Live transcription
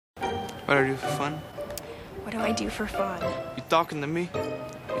What do I do for fun? What do I do for fun? You talking to me?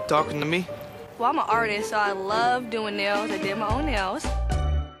 You talking to me? Well, I'm an artist, so I love doing nails. I did my own nails.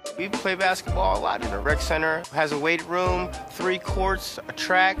 We play basketball a lot in the rec center. It has a weight room, 3 courts, a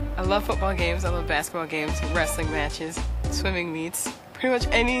track. I love football games, I love basketball games, wrestling matches, swimming meets, pretty much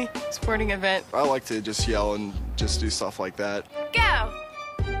any sporting event. I like to just yell and just do stuff like that. Go!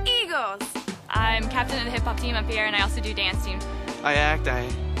 Eagles! I'm captain of the hip-hop team up here, and I also do dance team. I act, I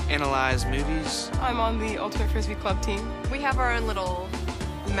analyze movies. I'm on the Ultimate Frisbee Club team. We have our own little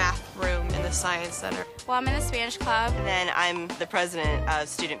math room in the Science Center. Well, I'm in the Spanish club. And then I'm the president of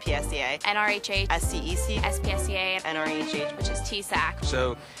Student PSDA, NRHH, SCEC, SPSCA, NRHH. which is TSAC.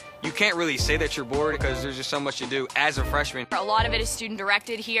 So you can't really say that you're bored because there's just so much to do as a freshman. A lot of it is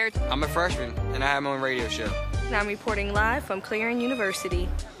student-directed here. I'm a freshman, and I have my own radio show. Now I'm reporting live from Clarion University.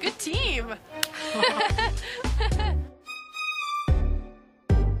 Good team!